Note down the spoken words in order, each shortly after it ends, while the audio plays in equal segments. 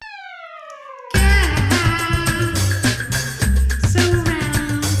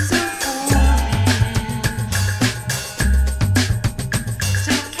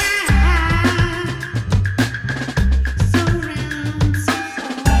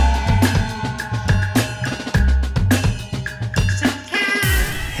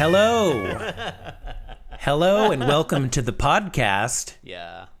Hello. Hello and welcome to the podcast.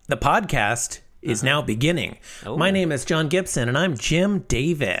 Yeah. The podcast is now beginning. Oh. My name is John Gibson and I'm Jim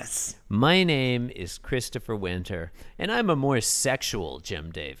Davis. My name is Christopher Winter, and I'm a more sexual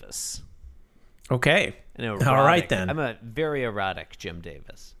Jim Davis. Okay. An All right then. I'm a very erotic Jim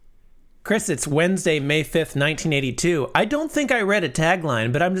Davis. Chris, it's Wednesday, May 5th, 1982. I don't think I read a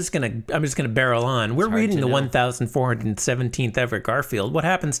tagline, but I'm just gonna barrel on. We're hard reading to the know. 1417th ever Garfield. What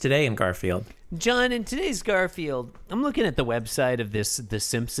happens today in Garfield? John, in today's Garfield, I'm looking at the website of this The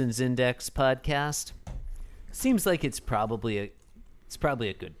Simpsons Index podcast. Seems like it's probably a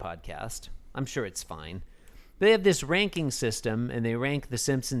good podcast. I'm sure it's fine. They have this ranking system, and they rank the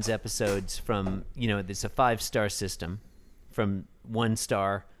Simpsons episodes from, it's a 5-star system, from 1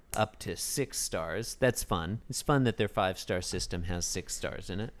 star up to 6 stars. That's fun. It's fun that their 5-star system has 6 stars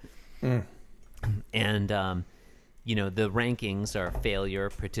in it. And, the rankings are failure,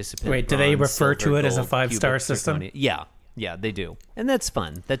 participant, Wait, do they bronze, refer to silver, it as a gold, 5-star cubic, system? zirconia. Yeah, they do. And that's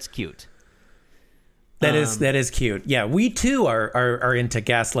fun. That's cute. That is cute. Yeah, we too are into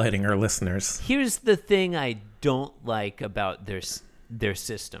gaslighting our listeners. Here's the thing I don't like about their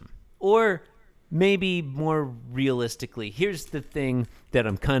system. Or maybe more realistically, here's the thing that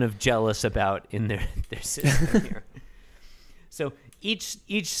I'm kind of jealous about in their system here. So each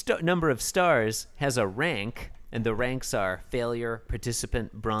number of stars has a rank, and the ranks are failure,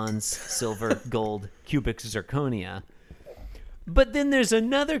 participant, bronze, silver, gold, cubic, zirconia. But then there's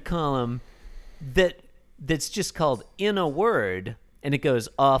another column that's just called in a word, and it goes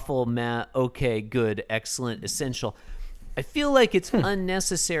awful, okay, good, excellent, essential. I feel like it's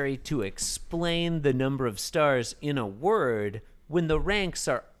unnecessary to explain the number of stars in a word when the ranks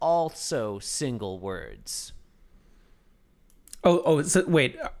are also single words. So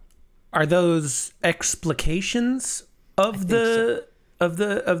wait, are those explications of the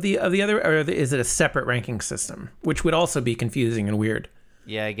other, or is it a separate ranking system, which would also be confusing and weird?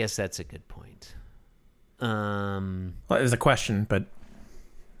 Yeah, I guess that's a good point. Well, it was a question, but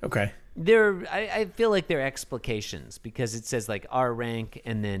okay. I feel like they're explications because it says like our rank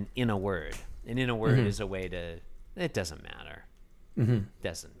and then in a word. And in a word is a way to... It doesn't matter.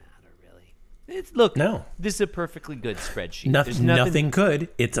 Doesn't matter, really. No. This is a perfectly good spreadsheet. Nothing could.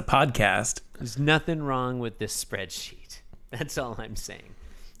 It's a podcast. There's nothing wrong with this spreadsheet. That's all I'm saying.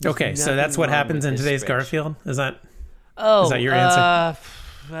 Okay, so that's what happens in today's Garfield? Is that your answer?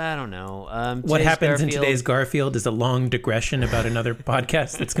 I don't know. What happens in Garfield, today's Garfield is a long digression about another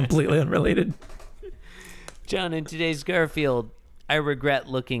podcast that's completely unrelated. John, in today's Garfield, I regret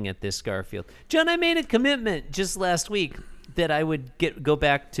looking at this Garfield. John, I made a commitment just last week that I would go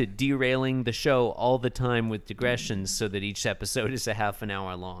back to derailing the show all the time with digressions so that each episode is a half an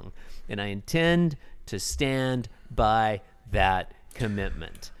hour long. And I intend to stand by that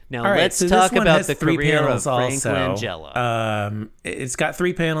commitment. Now, all right, let's so talk this one about has the 3 career of panels Frank also. Langella. It's got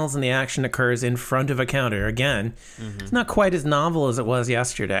 3 panels, and the action occurs in front of a counter. Again, it's not quite as novel as it was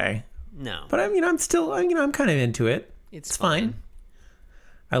yesterday, No. but I'm still, I'm kind of into it. It's fine.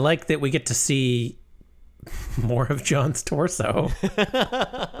 I like that we get to see more of John's torso.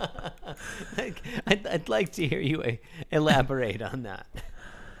 I'd like to hear you elaborate on that.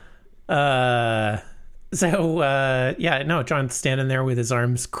 John's standing there with his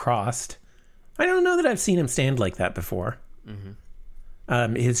arms crossed. I don't know that I've seen him stand like that before.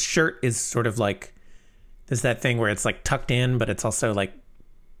 His shirt is sort of like, there's that thing where it's like tucked in, but it's also like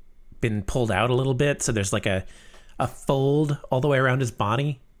been pulled out a little bit. So there's like a fold all the way around his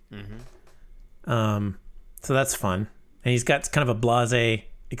body. So that's fun. And he's got kind of a blasé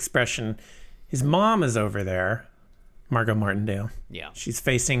expression. His mom is over there, Margot Martindale. Yeah. She's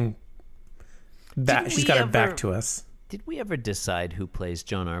facing back. She's got her back to us. Did we ever decide who plays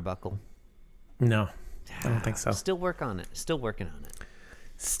John Arbuckle? No, I don't think so. Still working on it. Still working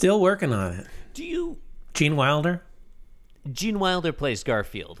on it. Do you... Gene Wilder? Gene Wilder plays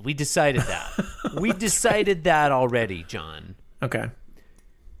Garfield. We decided that. We decided that already, John. Okay.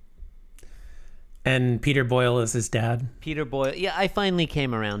 And Peter Boyle is his dad? Peter Boyle. Yeah, I finally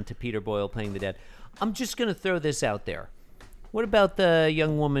came around to Peter Boyle playing the dad. I'm just going to throw this out there. What about the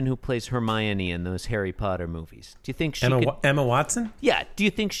young woman who plays Hermione in those Harry Potter movies? Do you think she could... Emma Watson? Yeah. Do you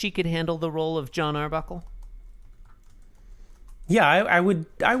think she could handle the role of John Arbuckle? Yeah, I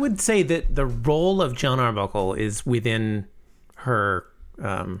would say that the role of John Arbuckle is within her.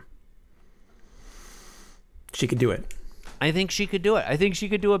 She could do it. I think she could do it. I think she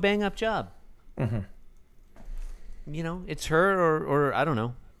could do a bang-up job. It's her or I don't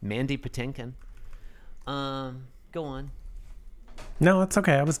know, Mandy Patinkin. Go on. No, it's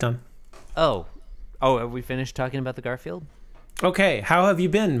okay. I was done. Oh, have we finished talking about the Garfield? Okay, how have you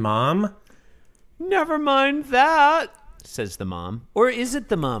been, Mom? Never mind that, says the mom. Or is it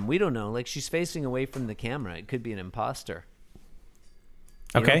the mom? We don't know. Like, she's facing away from the camera. It could be an imposter.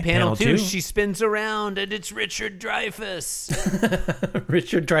 Okay, panel two, two. she spins around, and it's Richard Dreyfuss.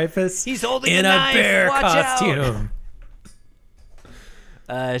 Richard Dreyfuss. He's holding in a a knife. bear Watch costume.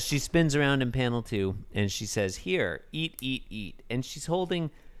 out. She spins around in panel 2, and she says, "Here, eat, eat, eat." And she's holding,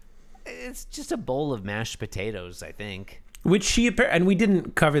 it's just a bowl of mashed potatoes, I think. Which and we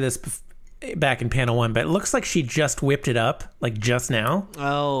didn't cover this back in panel 1, but it looks like she just whipped it up, like just now.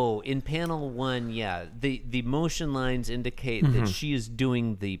 Oh, in panel 1, yeah. The motion lines indicate that she is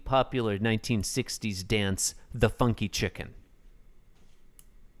doing the popular 1960s dance, the Funky Chicken.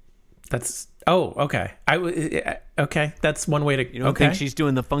 That's okay. Okay, that's one way to. You don't think she's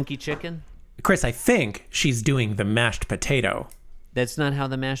doing the Funky Chicken? Chris, I think she's doing the mashed potato. That's not how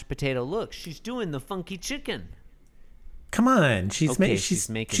the mashed potato looks. She's doing the Funky Chicken. Come on, she's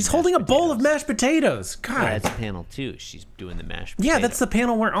making holding a mashed bowl of potatoes. mashed potatoes. God, Yeah, that's panel 2. She's doing the mashed potato. yeah, that's the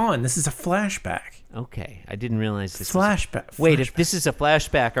panel we're on. This is a flashback. Okay, I didn't realize this. Flashback. Wait, if this is a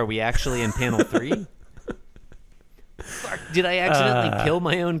flashback, are we actually in panel 3? Fuck, did I accidentally kill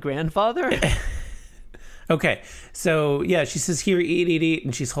my own grandfather? Okay, so yeah, she says, "Here, eat, eat, eat,"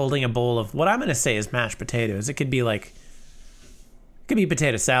 and she's holding a bowl of what I'm going to say is mashed potatoes. It could be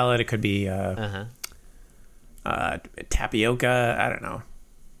potato salad. It could be tapioca. I don't know.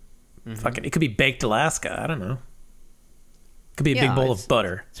 Fucking, it could be baked Alaska. I don't know. It could be a big bowl of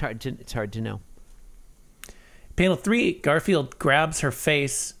butter. It's hard to know. Panel 3, Garfield grabs her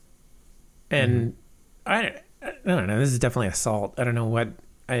face, and I don't know. This is definitely assault. I don't know what.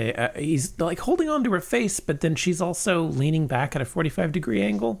 He's like holding on to her face, but then she's also leaning back at a 45-degree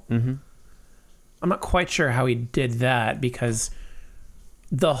angle. Mm-hmm. I'm not quite sure how he did that because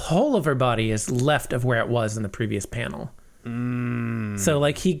the whole of her body is left of where it was in the previous panel. So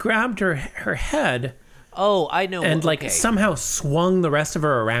like he grabbed her head. Oh, I know. And like somehow swung the rest of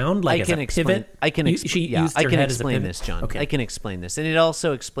her around like as a pivot. I can explain this, John. Okay. I can explain this. And it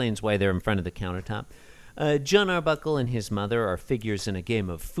also explains why they're in front of the countertop. John Arbuckle and his mother are figures in a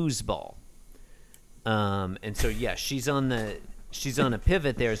game of foosball. And so, yeah, she's on a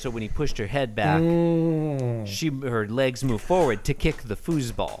pivot there, so when he pushed her head back, her legs move forward to kick the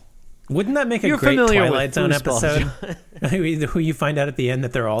foosball. Wouldn't that make a great Twilight Zone episode? Who you find out at the end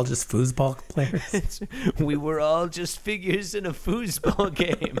that they're all just foosball players? We were all just figures in a foosball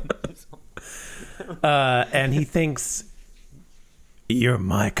game. And he thinks, "You're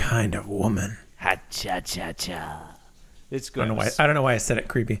my kind of woman." Ha-cha-cha-cha. It's gross. I don't know why I said it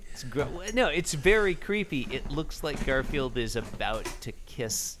creepy. No, it's very creepy. It looks like Garfield is about to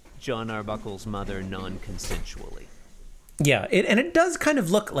kiss John Arbuckle's mother non-consensually. Yeah, it does kind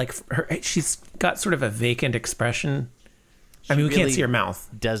of look like she's got sort of a vacant expression. I mean, we can't see her mouth.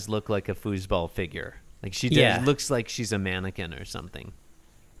 Does look like a foosball figure. Like she looks like she's a mannequin or something.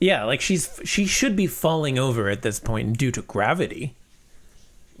 Yeah, like she should be falling over at this point due to gravity.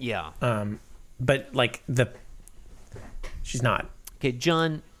 Yeah. But like she's not. Okay,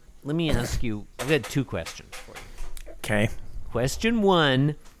 John, let me ask you. I've got 2 questions for you. Okay. Question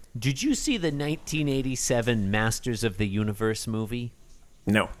 1. Did you see the 1987 Masters of the Universe movie?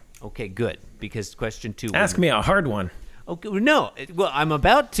 No. Okay, good. Because question 2. Ask me a hard one. Okay, no. Well, I'm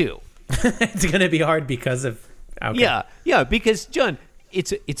about to. It's going to be hard because of. Okay. Yeah. Because John,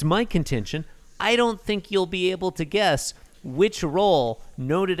 it's my contention. I don't think you'll be able to guess which role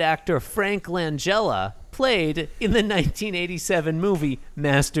noted actor Frank Langella played in the 1987 movie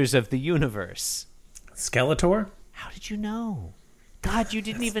Masters of the Universe. Skeletor? How did you know? God, you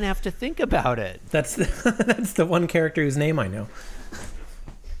didn't even have to think about it. That's the one character whose name I know.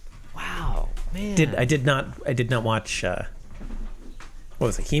 Wow, man. I did not watch what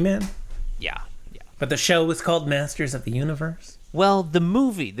was it, He-Man? Yeah. But the show was called Masters of the Universe? Well, the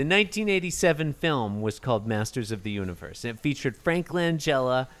movie, the 1987 film, was called Masters of the Universe. And it featured Frank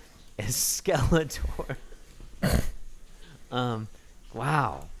Langella as Skeletor.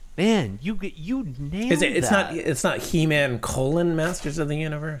 Wow. Man, you nailed that. It's not He-Man : Masters of the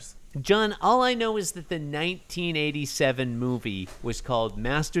Universe? John, all I know is that the 1987 movie was called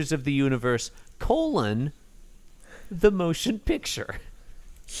Masters of the Universe : the motion picture.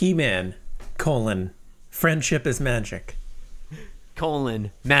 He-Man : Friendship is Magic.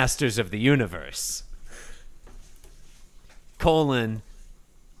 Masters of the Universe. Featuring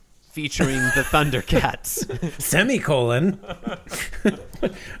the Thundercats. Semicolon.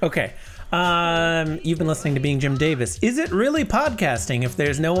 Okay. You've been listening to Being Jim Davis. Is it really podcasting if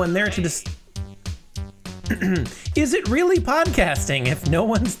there's no one there to Is it really podcasting if no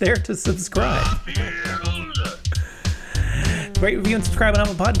one's there to subscribe? Rate, review, and subscribe on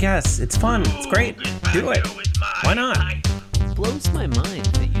Apple Podcasts. It's fun. It's great. Do it. Why not? Blows my mind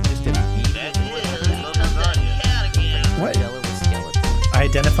that you just immediately What? Jello with skeleton. I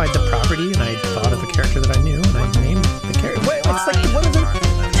identified the property, and I thought of a character that I knew, and I named the character. Wait, it's like one of the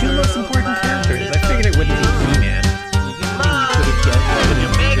two most important characters. I figured it wouldn't be He-Man. You could have guessed that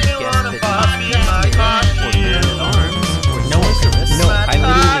No, I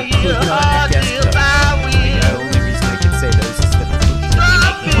literally could not have guessed those. The only reason I could say those is that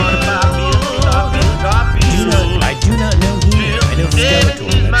I do not know He-Man. I know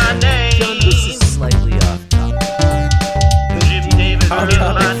Skeletor. John, this is slightly off topic. Off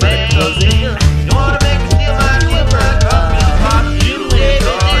topic for the closing.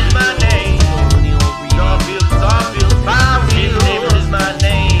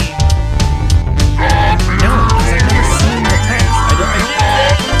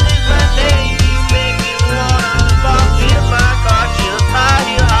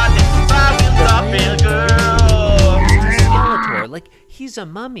 Like, he's a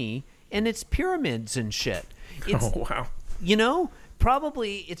mummy, and it's pyramids and shit. It's, Oh, wow. you know,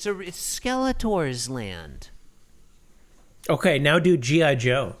 probably it's Skeletor's land. Okay, now do G.I.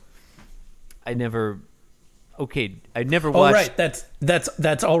 Joe. I never watched. Oh, right. That's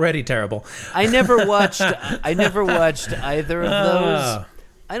already terrible. I never watched either of those. Ah.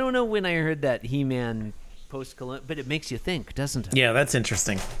 I don't know when I heard that He-Man post-colonial, but it makes you think, doesn't it? Yeah, that's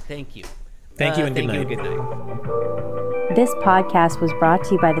interesting. Thank you. Thank you and good thank night. you and good night. This podcast was brought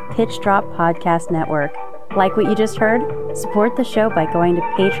to you by the Pitch Drop Podcast Network. Like what you just heard? Support the show by going to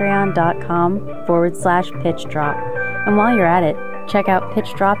patreon.com/Pitch Drop. And while you're at it, check out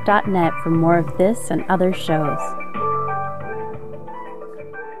pitchdrop.net for more of this and other shows.